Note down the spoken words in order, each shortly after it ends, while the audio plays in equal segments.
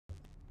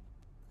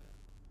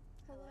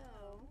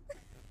Hello.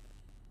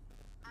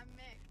 I'm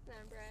Mick. And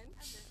I'm Brad. And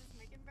this is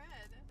Making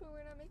Bread. But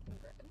we're not making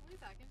bread. We're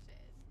talking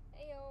shit.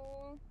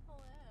 Heyo.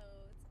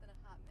 Hello. It's been a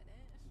hot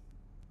minute.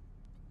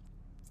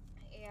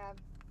 Yeah.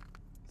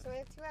 So we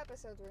have 2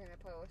 episodes we're gonna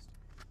post.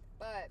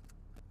 But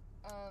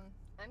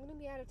I'm gonna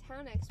be out of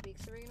town next week,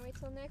 so we're gonna wait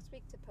till next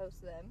week to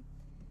post them.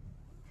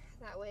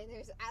 That way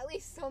there's at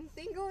least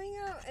something going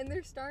out and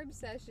they're starved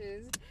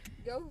sessions.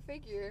 Go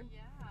figure.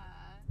 Yeah.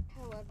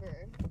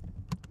 However,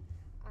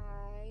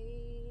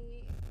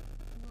 I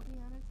will be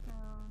out of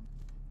town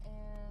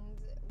and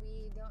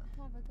we don't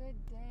have a good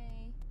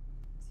day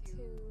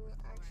to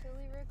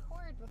actually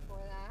record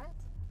before that.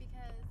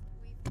 Because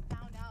we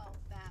found out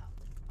that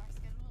our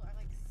schedules are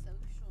like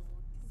social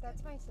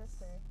That's my schedules.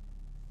 sister.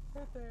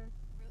 Right there.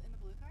 In the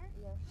blue car?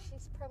 Yeah,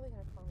 she's probably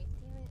gonna call me.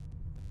 Damn it.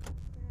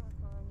 They're not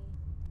calling me.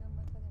 No,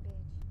 my fucking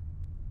bitch.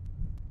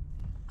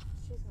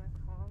 She's gonna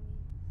call me.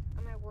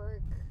 I'm at work.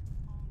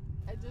 Oh,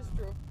 no. I just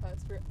drove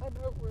past her. I'm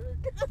at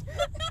work.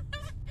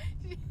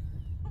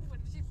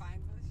 What did she find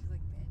us? She's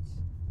like, bitch,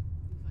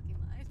 you fucking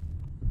lied.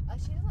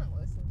 She doesn't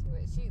listen to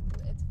it.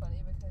 It's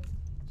funny because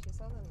she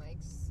saw the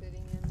mics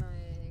sitting in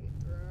my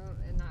room,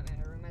 and not my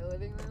room, my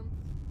living room,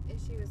 and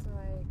she was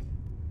like,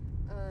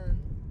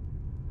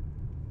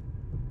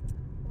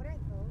 what are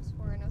those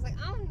for? And I was like,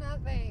 oh,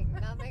 nothing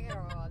at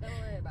all. Don't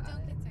worry about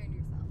Don't it. concern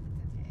yourself.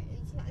 It's okay.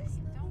 It's Yeah, it's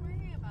fine. not- Don't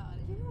worry about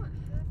it. You don't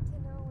have to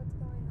know what's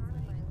going on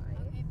in my life.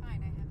 Okay, fine.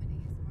 I have an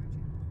ASMR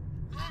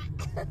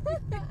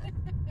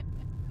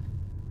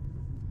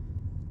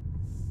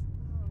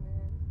Oh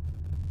man,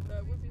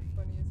 that would be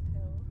funny as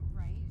hell.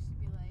 Right? She'd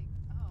be like,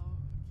 oh,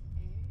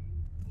 okay.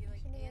 You like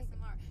She'd be like,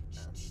 ASMR.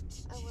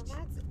 Oh well,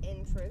 that's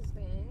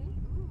interesting.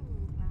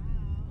 Ooh,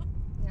 wow.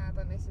 Yeah,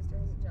 but my sister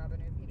has a job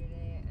interview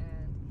today,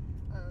 and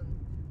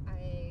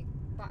I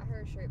bought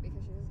her a shirt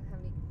because she doesn't have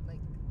any like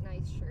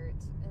nice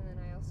shirts, and then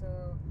I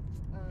also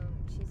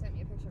she sent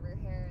me a picture of her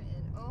hair,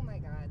 and oh my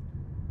god,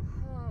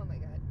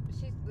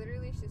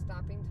 she's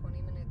stopping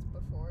 20 minutes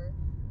before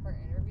her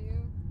interview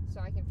so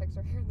I can fix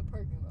her hair in the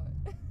parking lot.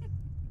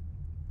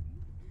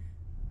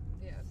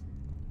 Yes.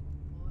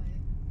 Boy.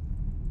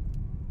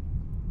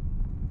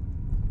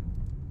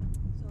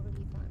 So it'll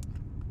be fun.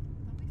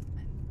 That'll be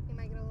fun. You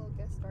might get a little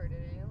guest star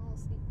today, a little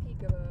sneak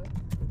peek of a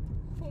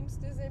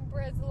Homesteads and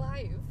Bread's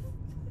life.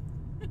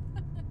 Because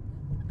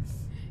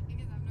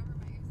I've never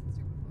met your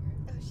sister before.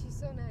 Oh, she's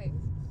so nice.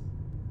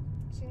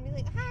 She's gonna be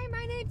like, hi,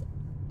 my name's...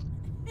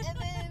 And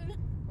then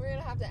we're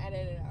gonna have to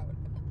edit it out.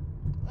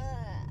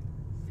 Well,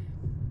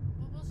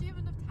 will she have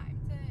enough time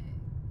to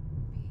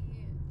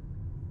be...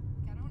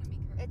 Like, I don't want to meet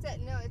her. It's at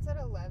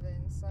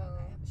 11, so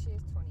Okay. she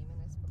has 20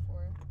 minutes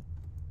before.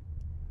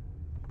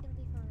 It'll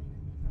be fine,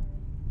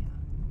 Yeah.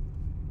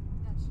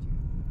 That's true.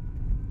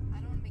 I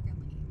don't want to make her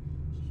late.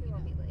 She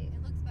won't be late.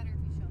 It looks better if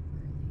you show up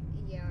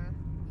early. Yeah,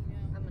 You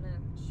know? I'm gonna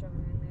show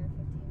her in there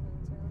 15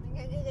 minutes early.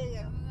 Get in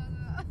there.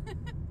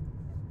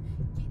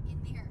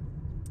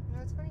 No,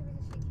 it's funny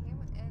because she came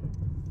and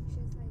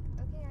she's like,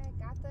 okay, I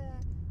got the...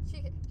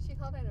 She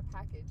called it a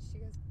package. She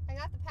goes, I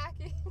got the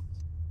package.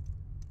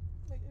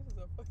 Like, it was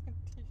a fucking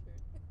t-shirt.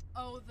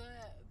 Oh,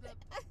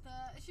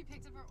 she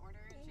picked up her order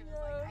and she was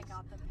Yeah. like, I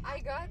got the package. I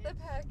got the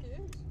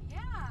package.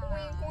 Yeah.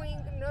 Wink,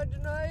 wink, nudge,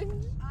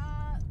 nudge.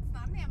 It's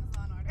not an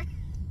Amazon order.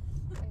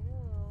 I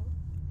know.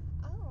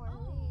 Oh, are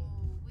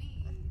Oh,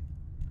 wait.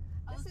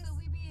 This So is-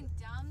 we being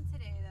dumb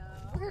today,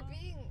 though. We're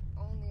being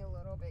only a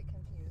little bit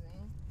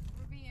confusing.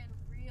 We're being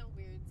real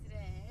weird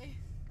today.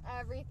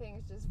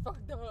 Everything's just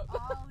fucked up.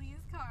 All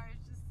these cars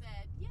just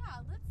said, yeah,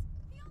 let's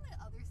be on the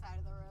other side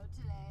of the road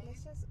today.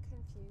 Let's just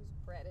confuse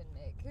Brett and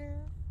Mick.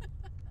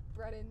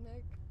 Brett and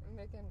Mick.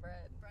 Mick and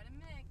Brett. Bread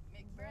and Mick.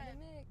 Mick Brett bread. and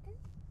Mick.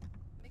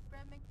 Mick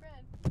bread, Mick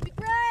bread. Mick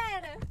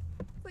bread!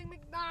 It's like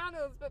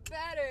McDonald's, but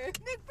better.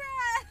 Mick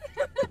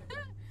bread!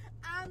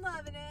 I'm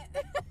loving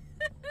it.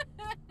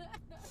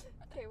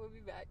 Okay, we'll be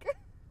back.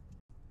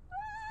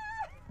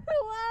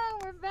 Hello,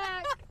 we're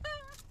back.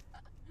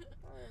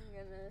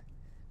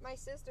 My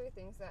sister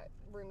thinks that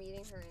we're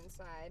meeting her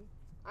inside.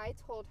 I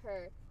told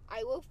her,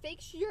 I will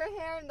fix your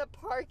hair in the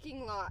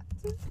parking lot.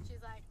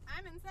 She's like,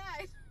 I'm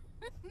inside.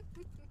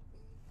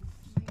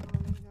 Oh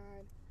my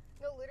god.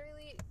 No,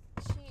 literally,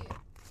 she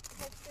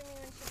texted me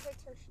when she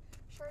picked her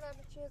shirt up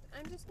and she goes,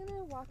 I'm just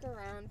gonna walk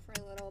around for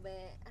a little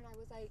bit. And I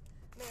was like,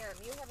 ma'am,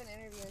 you have an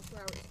interview in 2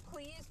 hours.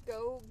 Please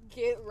go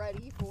get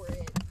ready for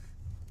it.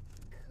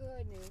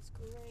 Goodness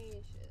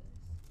gracious.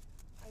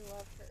 I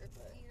love her,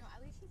 but... You know, at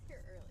least she's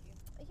here early.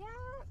 Yeah,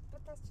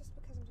 but that's just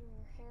because I'm doing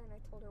her hair and I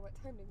told her what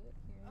time to get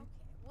here.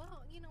 Okay,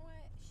 well, you know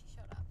what? She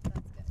showed up.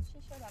 That's good.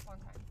 She showed up on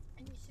time.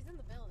 And she's in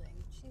the building.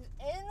 She's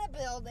in the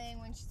building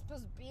when she's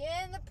supposed to be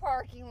in the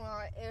parking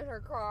lot in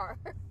her car.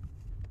 I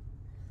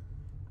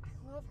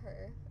love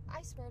her.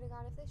 I swear to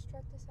God, if this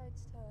truck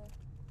decides to...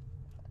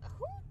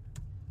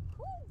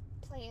 Who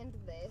planned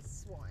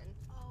this one?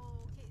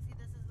 Oh, okay. See,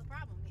 this is the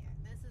problem here.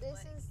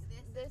 This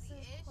This the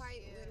is quite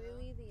issue.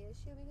 literally the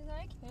issue because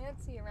I can't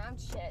see around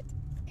shit.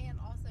 And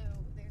also,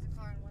 there's a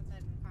car on one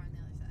side and a car on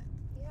the other side.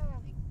 Yeah.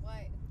 Like,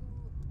 what?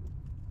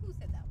 Who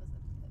said that was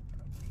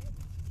appropriate?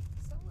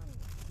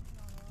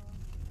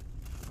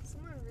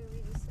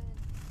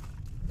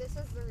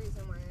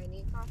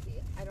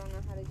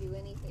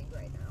 anything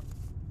right now.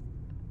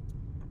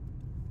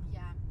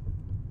 Yeah.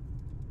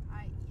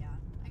 I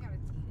got a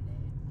tea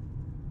today.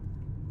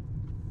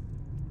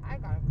 I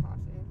got a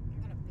coffee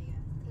I got a big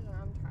ass tea. because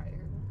I'm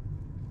tired.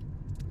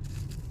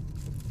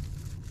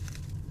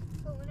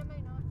 But when am I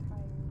not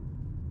tired?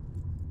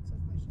 That's a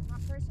question.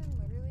 That person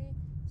literally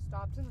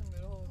stopped in the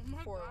middle of the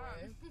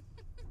four-way.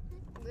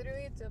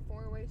 Literally, it's a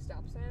four-way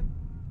stop sign.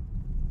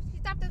 She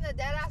stopped in the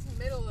dead-ass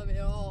middle of it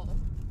all.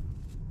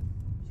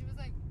 She was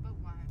like, but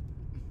why?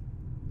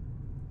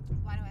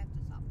 Why do I have to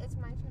stop? It's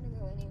my turn to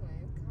go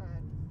anyway.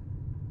 God.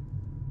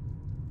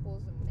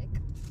 Pulls a Mick.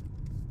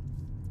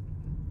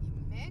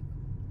 Mick?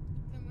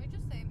 Can we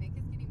just say Mick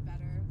is getting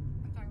better?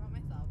 I'm talking about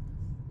myself.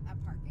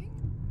 At parking?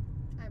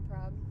 I'm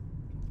proud.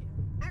 Thank you.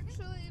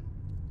 Actually,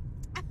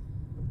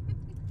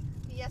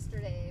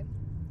 yesterday,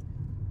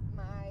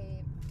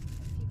 my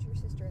future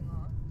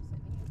sister-in-law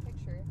sent me a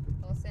picture.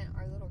 Well, sent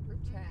our little group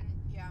chat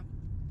Yeah.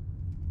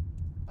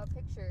 a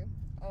picture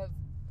of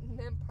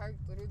them parked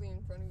literally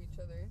in front of each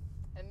other.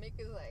 And Mick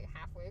is like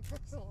halfway across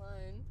the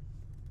line.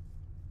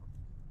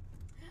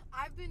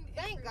 I've been.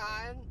 Thank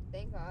God.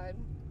 Thank God.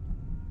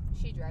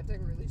 She drives like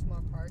a really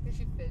small car because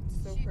she fits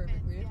so She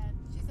perfectly. Fits, yeah.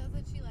 She says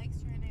that she likes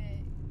trying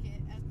to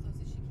get as close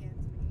as she can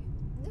to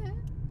me.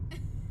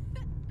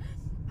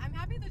 I'm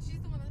happy that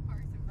she's the one that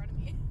parks in front of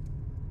me.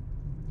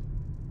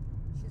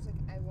 She's like,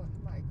 I want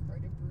my car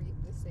to breathe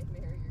the same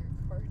air your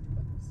car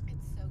does.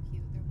 It's so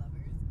cute. They're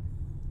lovers.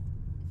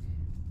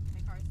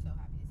 My car is so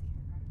happy to see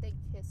her car. They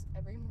kiss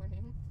every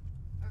morning.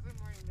 Every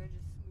morning they're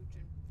just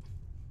smooching.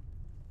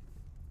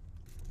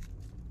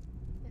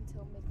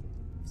 Until Mick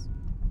leaves. Just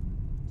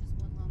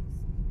one long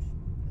smooch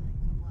for like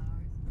a couple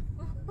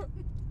hours.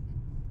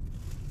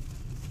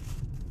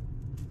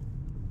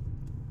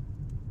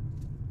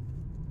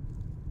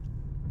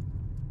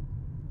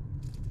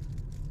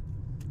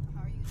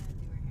 How are you gonna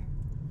do her hair?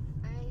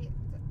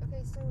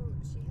 Okay, so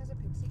she has a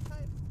pixie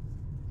cut,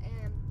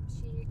 and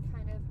she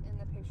kind of, in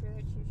the picture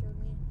that she showed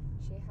me,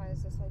 she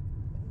has this like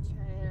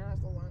giant ass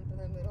lump in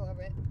the middle of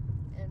it,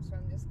 and so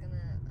I'm just gonna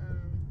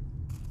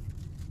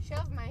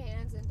shove my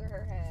hands into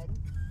her head.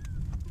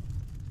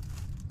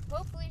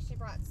 Hopefully she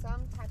brought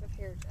some type of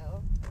hair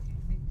gel. Do you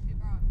think she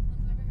brought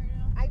some type of hair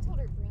gel? I told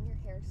her bring your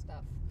hair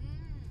stuff,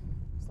 Mm.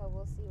 so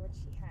we'll see what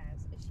she has.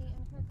 Is she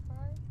in her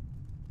car?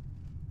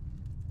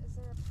 Is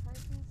there a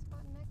parking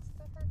spot next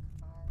to her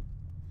car?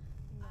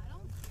 No. I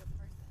don't see a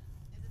person.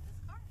 Is it this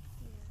car?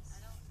 Yes. I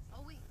don't.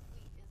 Oh wait.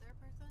 Is there a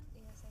person?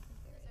 Yes, I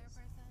think there Is there a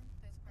person?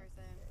 There's a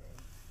person.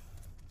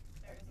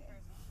 There is a Okay.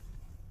 person.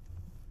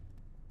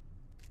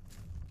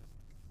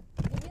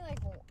 Maybe like,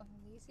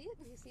 do you see it?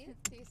 Do you see it?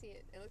 Do you see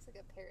it? It looks like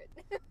a parrot.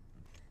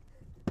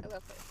 I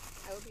love her.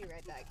 I will be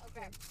right back.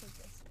 Okay. Take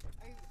this.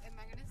 Am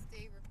I gonna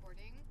stay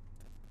recording?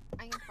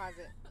 I can pause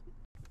it.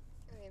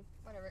 Okay,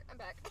 whatever. I'm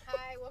back.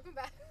 Hi, welcome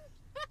back.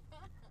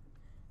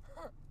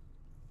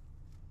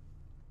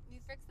 You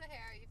fix the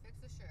hair. You fix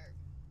the shirt.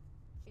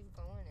 She's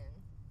going in.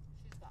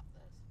 She's got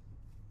this.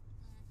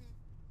 Mm-hmm.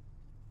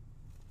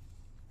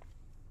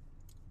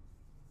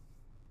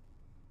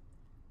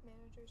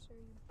 Manager, sir,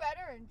 you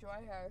better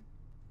enjoy her.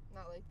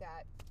 Not like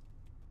that.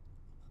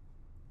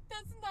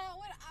 That's not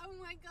what. Oh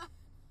my god.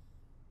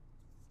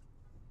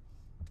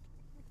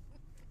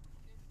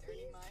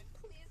 Dirty mind.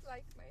 Please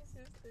like my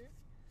sister.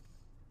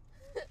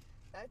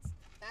 That's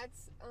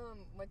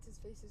what's his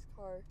face's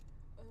car.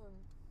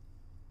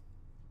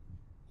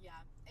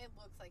 Yeah, it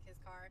looks like his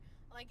car.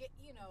 Like it,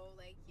 he's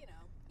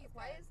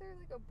Why got- is there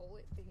like a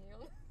bullet thingy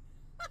on?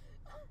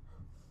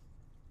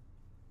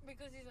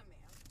 Because he's a man.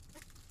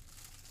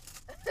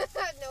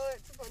 No,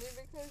 it's funny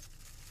because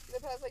the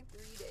past like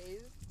 3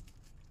 days,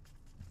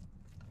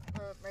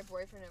 my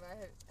boyfriend and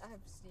I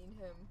have seen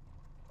him,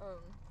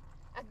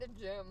 at the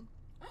gym.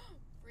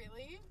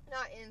 Really?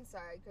 Not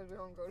inside because we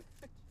don't go to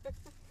the gym,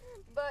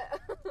 but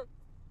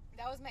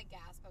That was my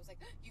gasp. I was like,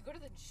 "You go to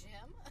the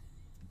gym?"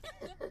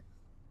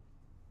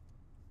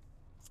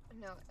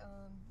 no,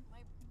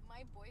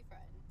 My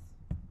boyfriend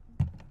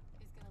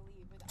is gonna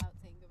leave without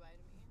saying goodbye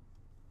to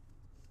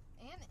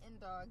me. and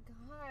Indog,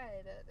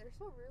 God, they're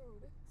so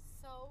rude.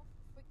 So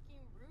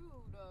freaking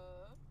rude.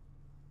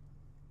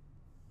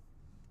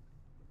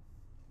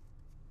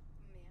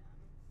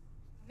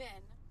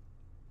 Men.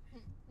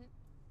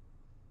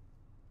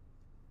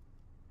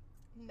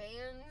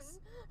 Mans.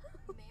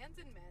 Mans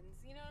and men's.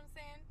 You know what I'm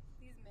saying?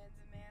 These men's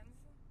and mans.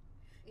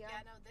 Yeah.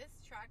 Yeah, no, this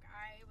truck,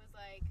 I was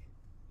like,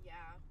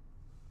 yeah.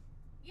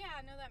 Yeah,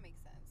 no, that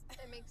makes sense.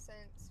 It makes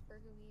sense for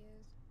who he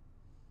is.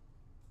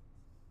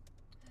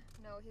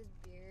 No, his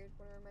beard.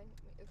 Want to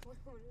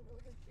know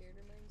what his beard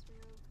reminds me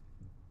of?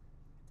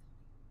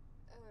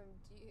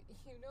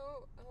 Do you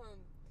know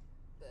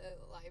the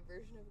live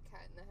version of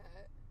Cat in the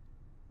Hat?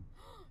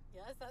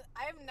 Yes,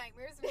 I have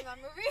nightmares from that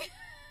movie.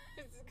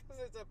 Is it because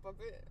it's a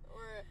puppet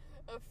or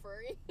a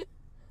furry?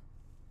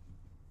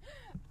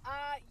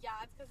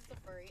 Yeah, it's because it's a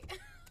furry.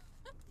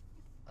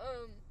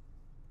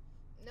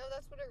 No,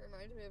 that's what it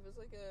reminded me of. It was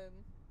like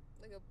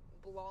a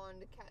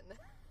blonde Cat in the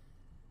Hat.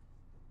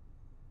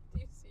 Do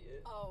you see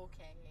it?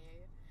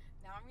 Okay.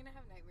 Now I'm gonna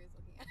have nightmares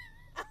looking at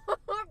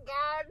Oh,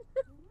 God.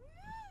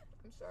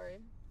 I'm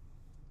sorry.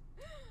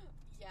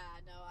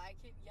 Yeah, no, I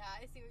can. Yeah,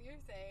 I see what you're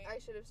saying. I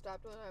should have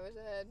stopped when I was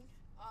ahead.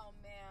 Oh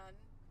man,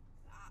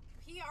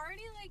 he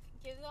already like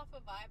gives off a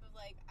vibe of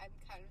like I'm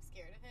kind of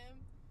scared of him,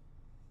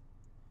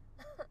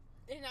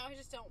 and now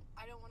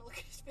I don't want to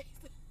look at his face.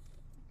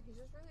 He's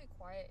just really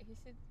quiet. He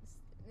said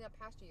in the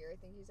past year,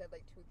 I think he said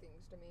like 2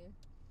 things to me.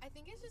 I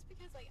think it's just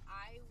because like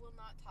I will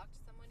not talk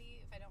to somebody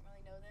if I don't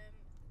really know them.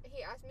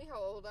 He asked me how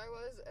old I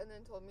was and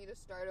then told me to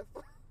start a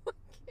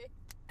 401k.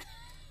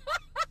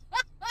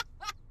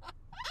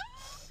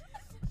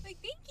 Like,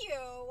 thank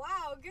you.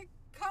 Wow, good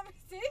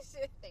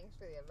conversation. Thanks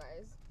for the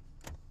advice.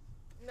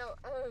 No,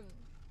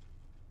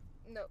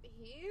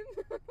 he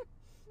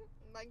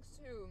likes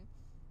to,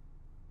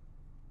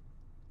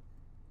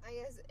 I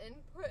guess,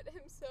 input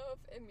himself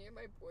in me and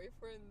my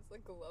boyfriend's,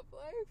 like, love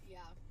life.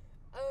 Yeah.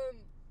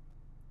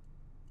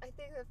 I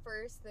think the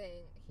first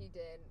thing he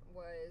did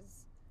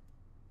was,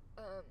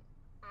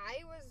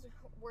 I was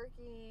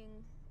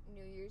working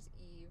New Year's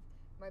Eve.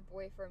 My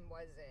boyfriend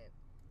wasn't.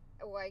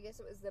 Well, I guess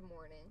it was the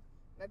morning.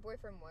 My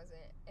boyfriend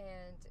wasn't,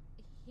 and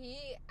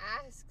he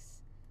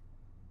asks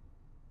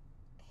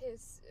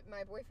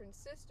my boyfriend's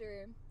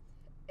sister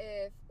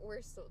if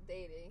we're still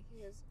dating. He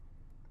goes,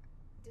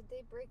 "Did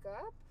they break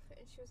up?"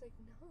 And she was like,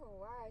 "No,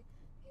 why?"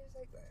 He was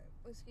like,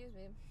 "Excuse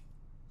me."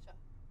 Shut.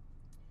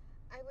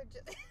 I would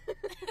just.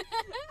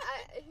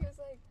 He was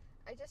like,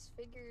 "I just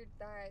figured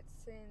that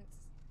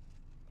since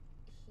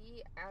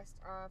he asked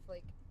off,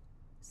 like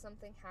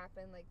something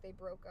happened, like they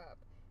broke up."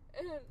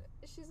 And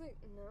she's like,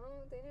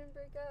 "No, they didn't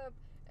break up."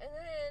 And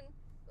then,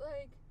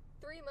 like,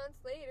 3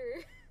 months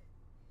later,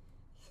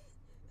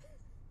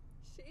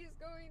 she's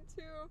going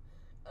to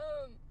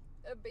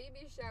a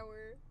baby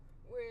shower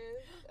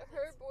with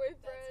her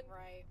boyfriend. That's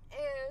right.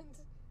 And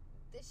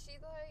she,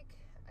 like,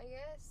 I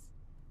guess,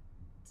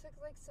 took,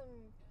 like,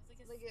 some, it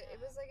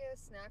was like a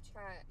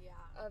Snapchat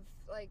Yeah. of,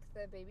 like,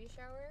 the baby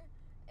shower.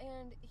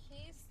 And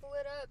he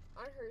slid up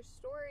on her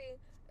story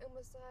and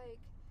was like,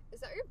 "Is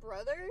that your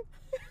brother?"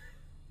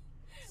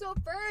 So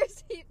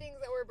first he thinks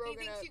that we're broken up.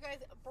 He thinks you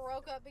guys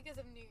broke up because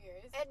of New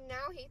Year's. And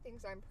now he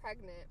thinks I'm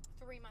pregnant.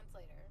 3 months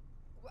later.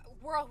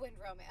 Whirlwind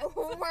romance.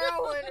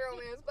 Whirlwind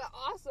romance. But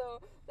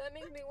also, that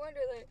makes me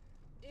wonder, like,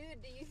 dude,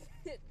 do you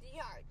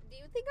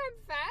think I'm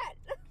fat?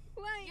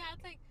 Like, yeah,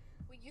 it's like,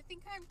 wait, you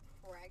think I'm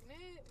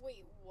pregnant?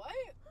 Wait,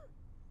 what?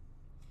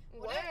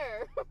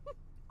 Where?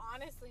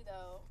 Honestly,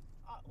 though,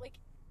 like,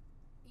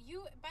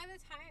 by the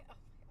time, oh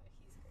my god,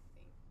 he's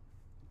hurting.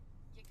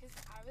 Yeah,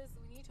 because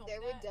when you told me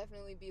there that, would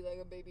definitely be, like,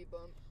 a baby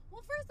bump.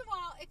 well, first of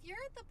all, if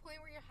you're at the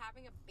point where you're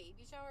having a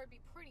baby shower, it'd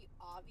be pretty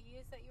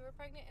obvious that you were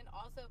pregnant. And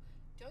also,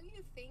 don't you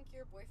think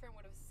your boyfriend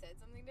would have said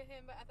something to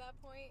him at that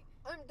point?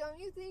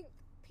 Don't you think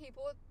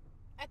people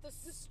at the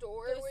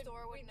store would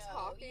be know.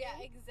 Talking?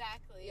 Yeah,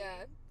 exactly.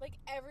 Yeah. Like,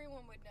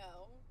 everyone would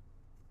know.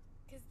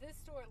 Because this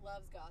store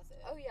loves gossip.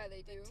 Oh, yeah,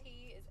 they do. The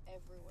tea is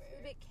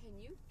everywhere. But can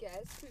you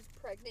guess who's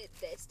pregnant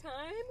this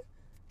time?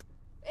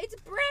 It's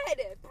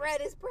Bread!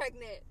 Bread is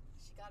pregnant.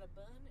 She got a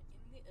bun in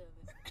the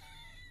oven.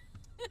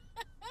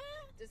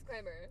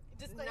 Disclaimer.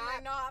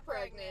 Not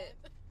pregnant.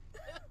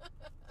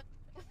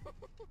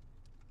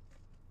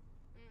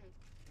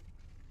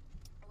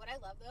 What I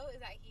love, though,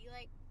 is that he'll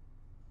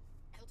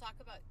talk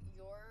about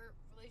your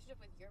relationship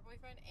with your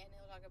boyfriend, and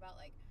he'll talk about,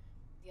 like,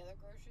 the other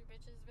grocery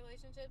bitches'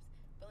 relationships,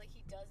 but, like,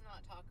 he does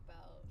not talk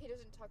about... He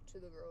doesn't talk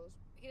to the girls.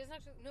 He doesn't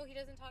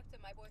talk to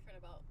my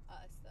boyfriend about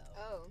us, though.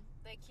 Oh.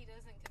 Like, he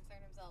doesn't concern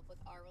himself with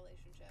our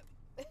relationship.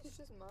 It's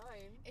just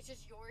mine. It's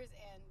just yours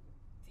and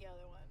the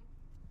other one.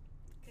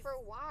 For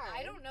why?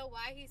 I don't know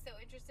why he's so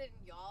interested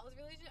in y'all's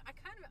relationship.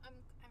 I'm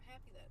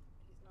happy that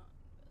he's not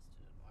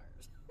invested in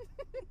ours.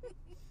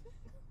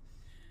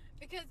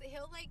 Because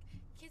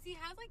because he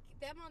has, like,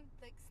 them on,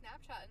 like,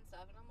 Snapchat and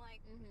stuff, and I'm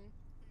like, no.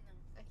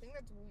 I think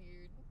that's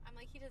weird. I'm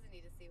like, he doesn't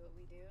need to see what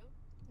we do.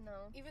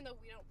 No. Even though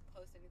we don't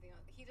post anything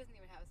on, he doesn't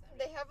even have a Snapchat.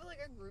 They have,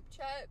 like, a group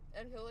chat,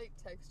 and he'll, like,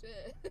 text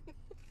it.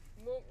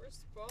 Won't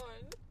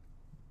respond.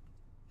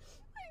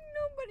 Like,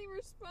 nobody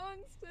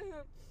responds to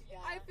him. Yeah.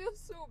 I feel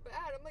so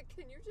bad. I'm like,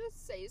 can you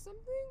just say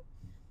something?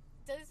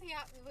 Does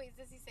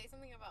he say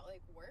something about,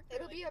 like, work?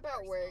 It'll be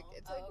about work.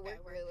 It's, like,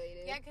 work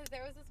related. Yeah, because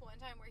there was this one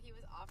time where he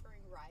was offering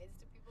rides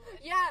to people.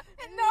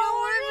 And no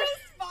one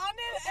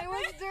responded. It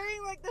was during,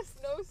 like, the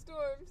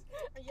snowstorms.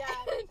 Yeah,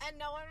 and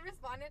no one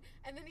responded.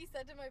 And then he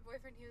said to my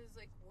boyfriend, he was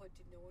like, "What,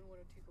 did no one want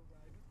to take a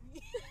ride with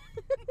me?"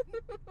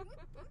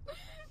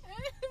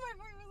 And my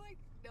boyfriend was like,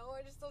 "No,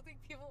 I just don't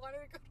think people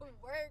wanted to go to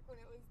work when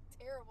it was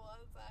terrible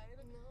outside."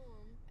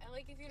 No. And,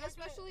 like, if you're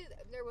especially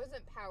there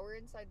wasn't power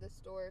inside the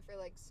store for,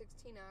 like,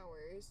 16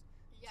 hours.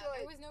 Yeah, so,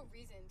 like, there was no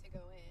reason to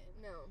go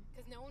in. No.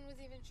 Because no one was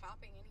even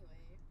shopping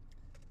anyway.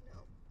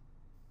 No.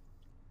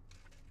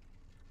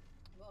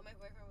 Well, my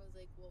boyfriend was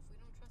like, "Well, if we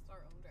don't trust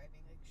our own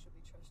driving, like, should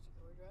we trust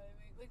your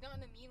driving?" Like, not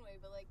in a mean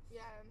way, but, like,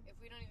 yeah, if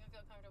we don't even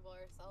feel comfortable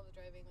ourselves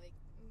driving, like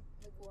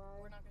why?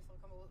 We're not going to feel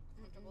comfortable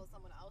with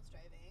someone else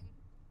driving.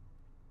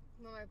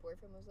 Well, my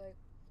boyfriend was like,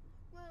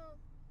 "Well,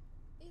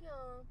 you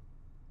know,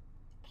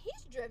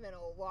 He's driven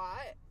a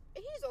lot.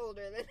 He's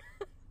older than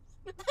us.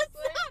 That's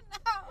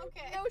not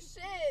okay. No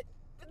shit.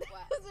 But that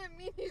What? doesn't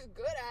mean he's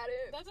good at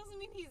it. That doesn't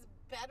mean he's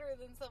better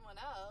than someone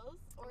else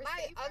or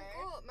My safer.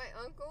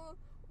 uncle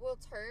will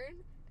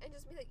turn and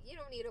just be like, you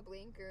don't need a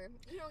blinker.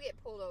 You don't get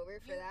pulled over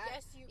for that.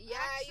 Yes, you. Yeah,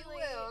 you actually,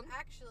 will.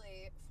 Actually,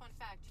 fun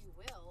fact, you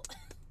will.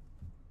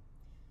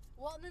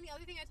 Well, and then the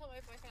other thing I told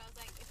my boyfriend, I was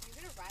like, if you're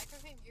gonna ride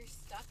from him, you're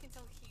stuck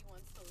until he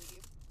wants to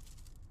leave,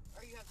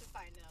 or you have to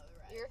find another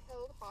ride. You're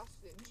held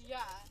hostage.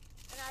 Yeah,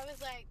 and I was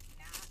like,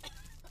 nah.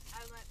 I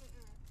was like,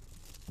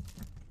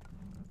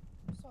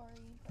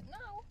 Sorry, but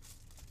no.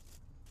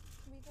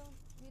 We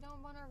don't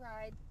want to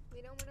ride.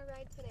 We don't want to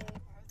ride today.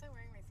 Why was I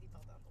wearing my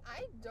seatbelt the whole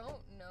I don't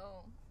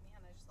know.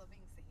 Man, I just love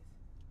being safe.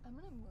 I'm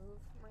gonna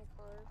move my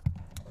car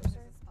There's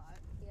closer. a spot.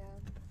 Yeah.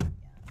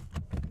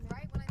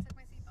 Right when I took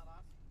my seatbelt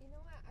off. You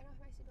know what? I don't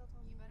have my seatbelt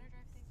on. You better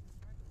drive safe.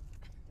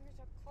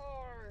 There's a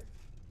car.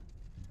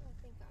 Oh,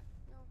 thank God.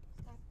 No,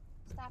 stop.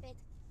 Stop it.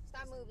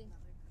 Stop moving.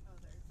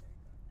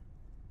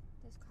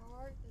 This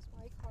car, this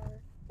white car,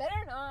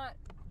 better not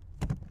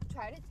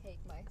try to take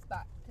my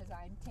spot because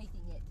I'm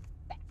taking it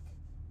back.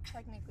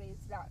 Technically,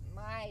 it's not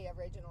my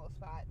original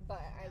spot,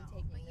 but I'm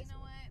taking But this you know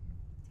one. what?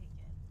 Take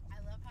it. I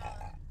love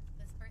how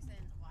this person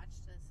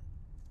watched us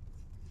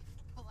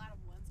pull out of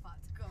one spot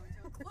to go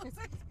into a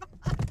closer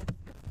spot.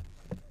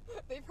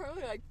 They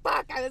probably like,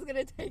 fuck, I was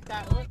gonna take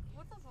that They're one. like,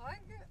 what the fuck?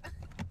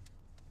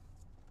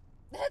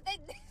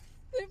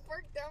 they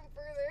parked down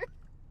further.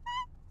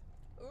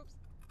 Oops.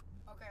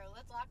 Okay, well,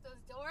 let's lock those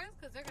doors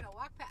because they're gonna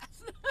walk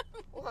past.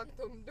 Lock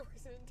them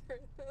doors and turn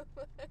them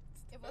left.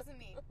 It wasn't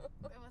me.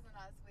 It wasn't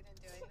us. We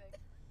didn't do anything.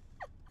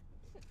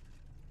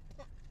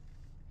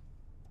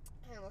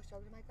 I almost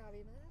choked my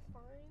coffee, but that's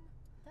fine.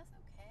 That's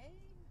okay.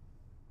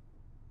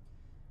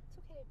 It's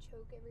okay to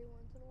choke every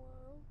once in a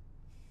while.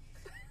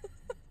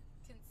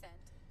 Consent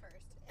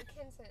first.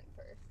 Consent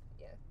first,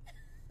 yeah.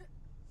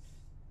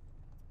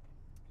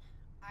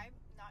 I'm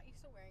not used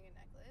to wearing a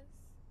necklace,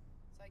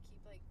 so I keep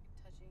like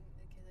touching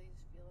because I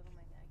just feel it on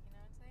my neck. You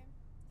know what I'm saying?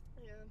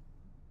 Yeah.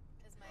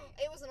 Because my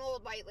It was an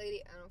old white lady.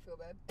 I don't feel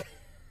bad.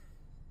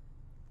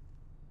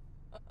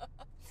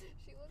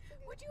 She looks like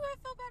would you have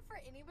felt bad for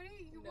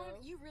anybody? No.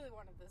 You really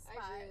wanted this I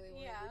spot. really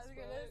wanted yeah, this I was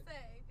gonna spot.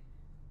 say.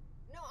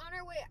 No, on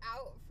our way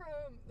out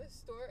from the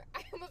store,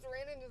 I almost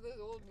ran into this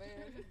old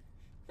man.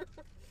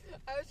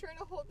 I was trying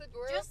to hold the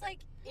door Just open.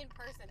 like in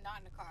person,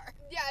 not in a car.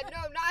 Yeah,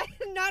 no,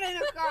 not in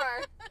a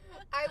car.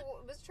 I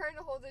was trying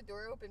to hold the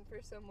door open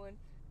for someone,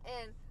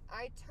 and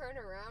I turn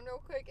around real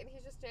quick, and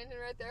he's just standing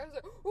right there. I was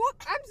like, whoop,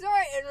 I'm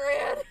sorry, and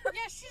ran.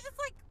 Yeah, she just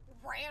like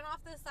ran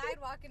off the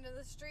sidewalk into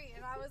the street,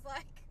 and I was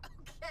like,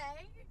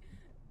 okay,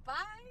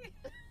 bye.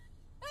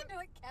 I had to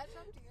like catch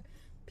up to you.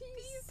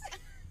 Peace.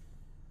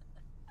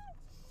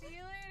 See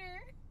you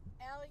later,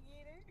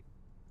 alligator.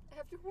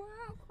 After,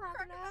 wow,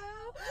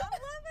 crocodile. I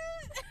love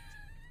it.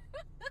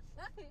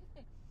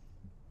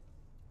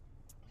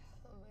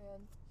 Oh,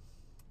 man.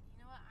 You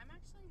know what? I'm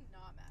actually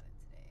not mad at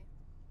today.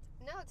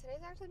 No,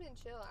 today's actually been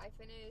chill. I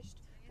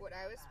finished Today's what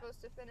not I was bad.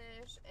 supposed to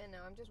finish, and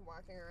now I'm just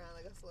walking around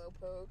like a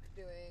slowpoke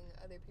doing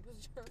other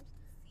people's jobs.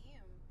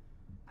 Same.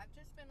 I've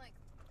just been like,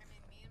 I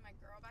mean, me and my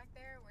girl back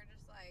there, we're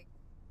just like,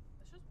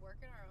 let's just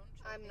work in our own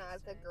chill I'm pace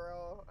not the today.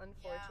 girl,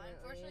 unfortunately. Yeah,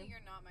 unfortunately,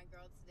 you're not my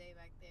girl today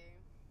back there.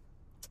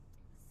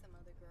 Some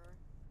other girl.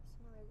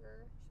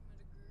 Smugger. Some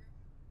other girl.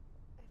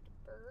 I have to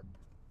burp.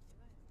 Do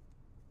it.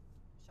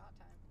 Shot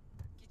time.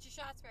 Get your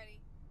shots ready.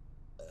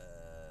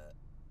 There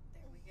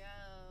we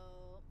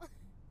go.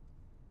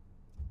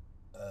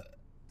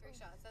 3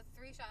 shots. That's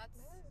 3 shots.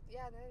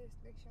 Yeah, that is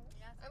big shot.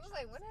 Yeah, I 3 was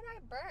like, shots. when did I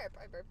burp?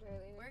 I burped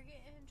earlier. We're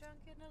getting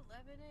drunk at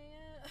 11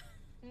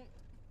 a.m.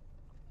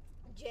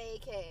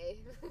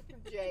 JK.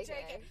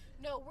 JK.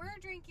 No, we're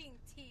drinking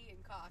tea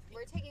and coffee.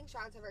 We're taking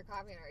shots of our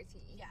coffee and our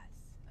tea. Yes.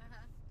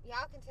 Uh-huh.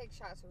 Y'all can take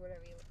shots of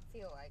whatever you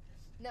feel like.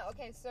 No,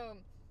 okay, so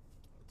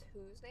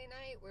Tuesday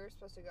night we were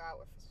supposed to go out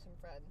with some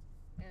friends,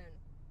 and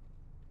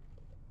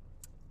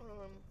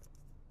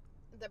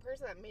the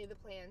person that made the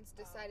plans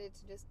decided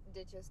to just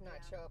ditch us, not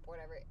show up,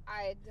 whatever.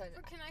 I had done.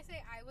 But can I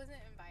say I wasn't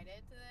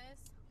invited to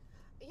this?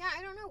 Yeah, I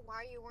don't know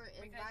why you weren't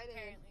Because invited.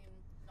 apparently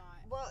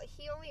not. Well,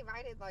 he only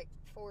invited like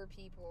 4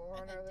 people,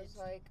 and And I then was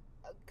ditched like,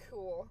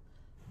 cool.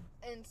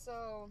 And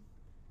so,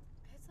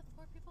 It's the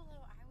 4 people that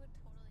I would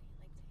totally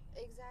like to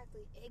hang out.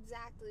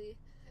 exactly.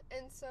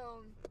 And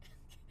so,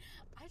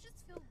 I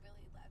just feel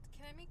really left.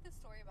 Can I make this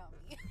story about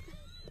me?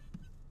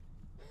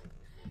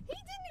 he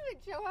didn't even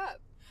show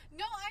up.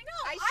 No, I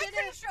know. I I should've-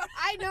 could have shown up.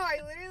 I know, I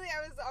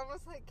was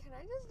almost like, can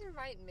I just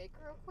invite Mick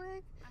real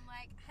quick? I'm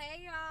like,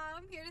 hey y'all,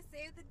 I'm here to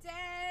save the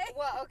day.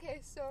 Well, okay,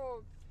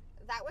 so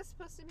that was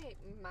supposed to be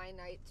my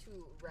night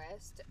to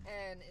rest,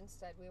 and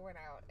instead we went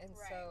out, and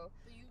Right. so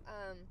But you,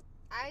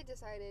 I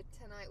decided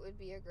tonight would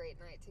be a great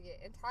night to get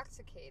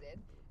intoxicated,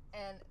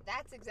 and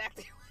that's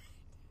exactly what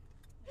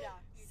yeah,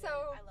 you did.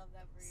 So- I love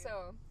that for you.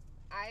 So,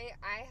 I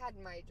had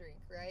my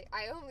drink, right?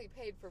 I only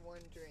paid for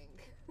 1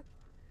 drink.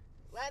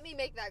 Let me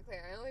make that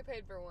clear. I only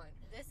paid for 1.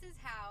 This is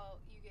how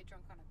you get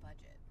drunk on a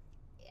budget.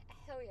 Yeah,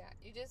 hell yeah.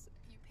 You just,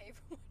 You pay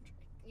for one drink.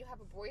 You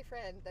have a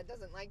boyfriend that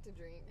doesn't like to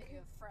drink. And you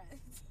have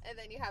friends. And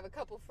then you have a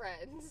couple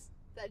friends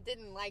that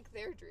didn't like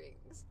their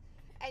drinks.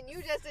 And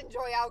you just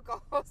enjoy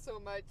alcohol so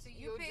much, So you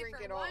you'll pay drink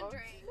for it one all.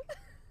 drink,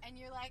 and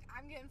you're like,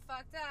 I'm getting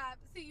fucked up,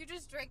 so you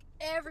just drink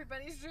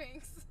everybody's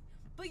drinks,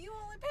 but you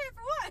only pay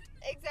for one.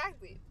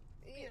 Exactly.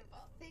 Beautiful.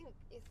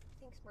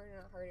 Think smarter,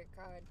 not harder,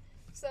 God.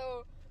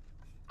 So,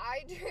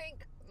 I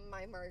drink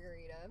my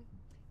margarita,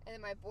 and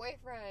then my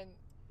boyfriend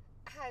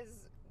has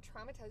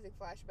traumatizing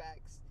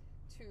flashbacks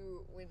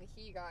to when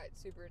he got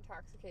super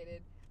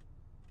intoxicated.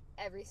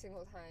 Every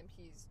single time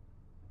he's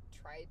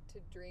tried to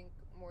drink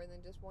more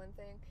than just one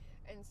thing,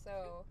 and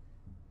so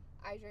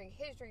I drank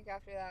his drink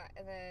after that,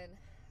 and then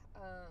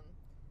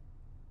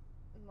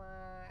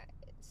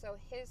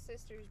his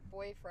sister's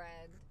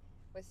boyfriend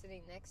was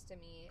sitting next to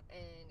me,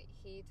 and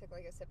he took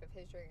like a sip of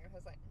his drink, and I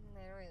was like,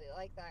 I don't really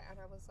like that, and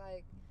I was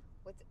like,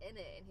 what's in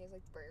it? And he was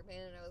like, bourbon,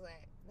 and I was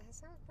like, that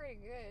sounds pretty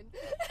good.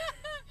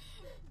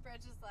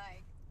 Brett's just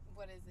like,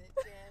 what is it?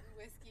 Gin,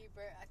 whiskey,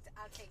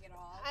 I'll take it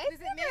all. I've Was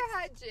it never mixed?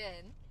 had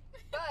gin,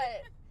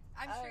 but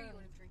I'm sure you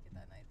would have drank it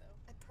that night, though.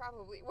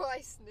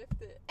 I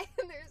sniffed it,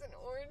 and there's an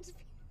orange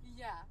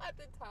Yeah. at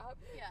the top,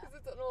 Yeah. because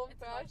it's an It's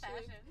old-fashioned.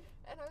 old-fashioned.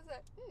 And I was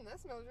like, that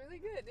smells really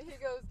good. And he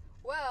goes,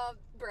 well,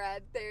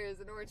 Brad,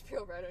 there's an orange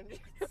peel right under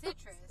your nose.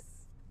 Citrus.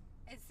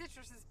 And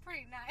citrus is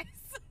pretty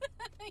nice.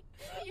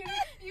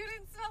 you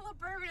didn't smell the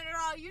bourbon at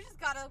all. You just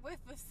got a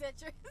whiff of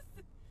citrus.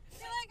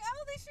 You're like,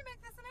 oh, they should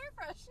make this an air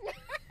freshener.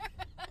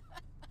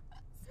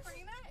 It's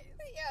pretty nice.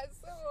 Yeah,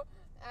 so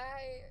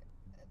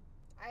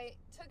I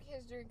took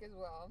his drink as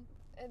well.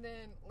 And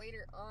then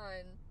later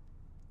on,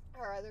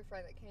 our other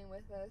friend that came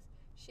with us,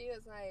 she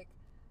was like,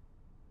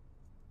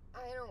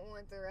 I don't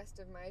want the rest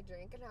of my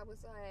drink. And I was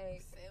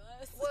like, Say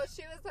less. well,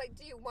 she was like,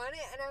 do you want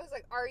it? And I was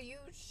like, are you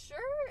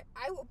sure?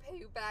 I will pay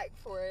you back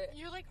for it.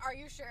 You're like, are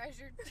you sure? As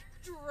you're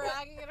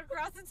dragging it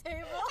across the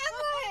table. I'm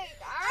like,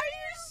 are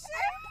you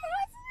sure?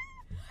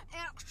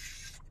 And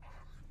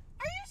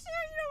are you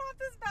sure you don't want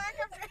this back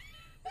after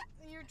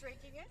you're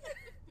drinking it?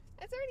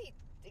 It's already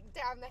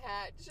down the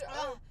hatch.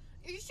 Are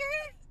you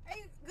sure? Are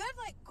you good?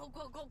 Like, go.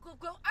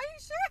 Are you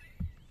sure?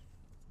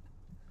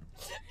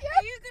 Yeah.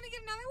 Are you gonna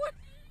get another one?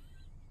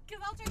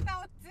 Because I'll drink that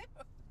one too.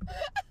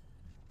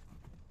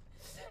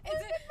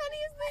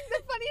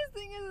 The funniest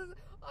thing is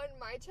on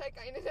my check,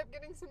 I ended up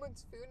getting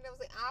someone's food, and I was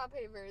like, I'll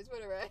pay for it,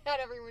 whatever. I had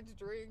everyone's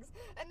drinks,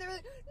 and they were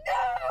like,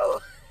 no!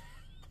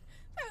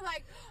 They're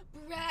like,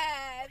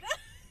 Brad,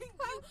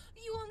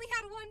 you only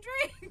had one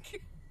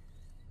drink.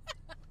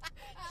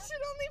 You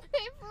should only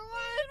pay for You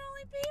one. should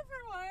only pay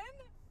for one.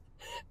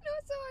 No,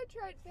 so I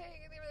tried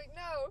paying, and they were like,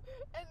 no.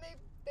 And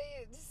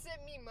they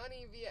sent me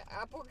money via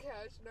Apple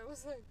Cash, and I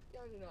was like,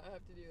 y'all do not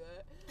have to do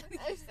that.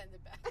 You send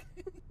it back.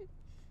 You're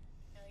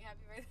like,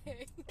 happy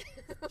birthday.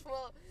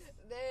 Well,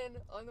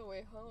 then on the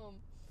way home,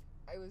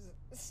 I was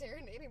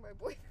serenading my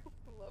boyfriend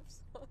with love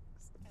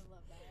songs. I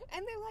love that.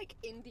 And they're like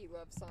indie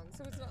love songs,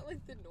 so it's not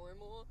like the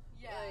normal,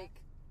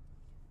 like,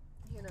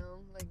 you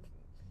know, like,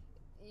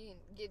 you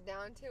get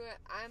down to it.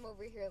 I'm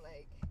over here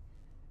like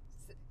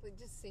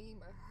just singing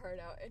my heart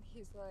out, and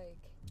he's like,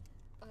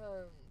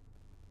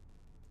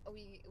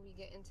 we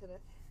get into the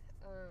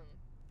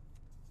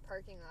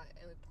parking lot,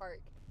 and we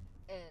park,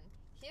 and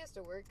he has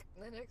to work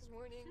the next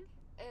morning,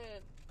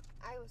 and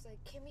I was like,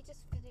 can we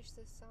just finish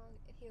this song?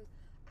 And he goes,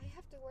 I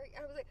have to work.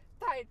 And I was like,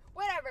 fine,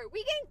 whatever,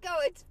 we can go,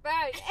 it's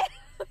fine.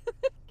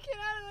 Get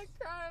out of the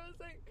car. I was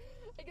like,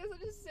 I guess I'll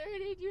just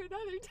serenade you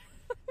another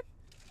time.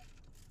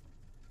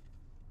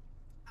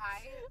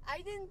 I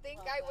didn't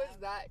think I was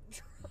that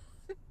drunk.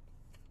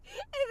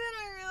 And then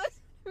I realized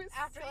I was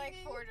After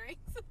singing. like 4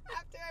 drinks.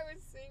 After I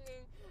was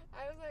singing,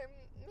 I was like,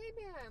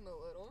 maybe I am a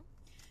little.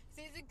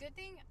 See, it's a good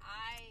thing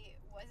I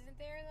wasn't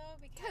there though,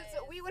 because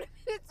Because we would have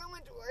made it so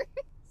much worse.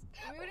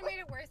 we would have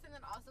made it worse, and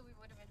then also we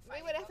would have been We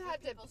fighting would have over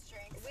had to- people's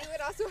drinks. We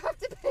would also have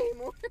to pay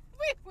more.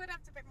 We would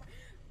have to pay more,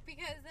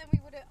 because then we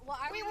would have. Well,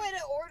 We would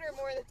have ordered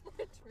more than one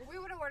drink. We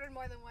would have ordered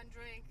more than one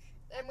drink,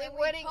 And we then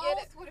wouldn't get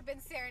it both would have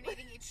been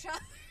serenading each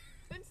other,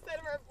 instead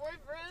of our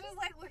boyfriends. just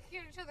like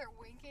looking at each other,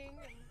 winking,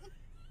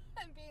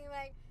 and being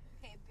like,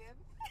 "Hey, bib."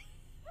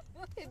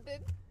 It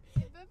did.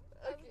 Hey, bib.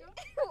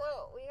 Okay.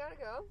 Well, we gotta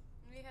go.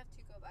 We have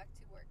to go back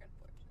to work,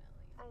 unfortunately.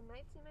 I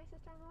might see my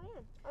sister on the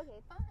way in. Okay.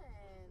 Fun.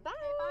 Bye.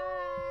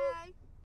 Okay, bye.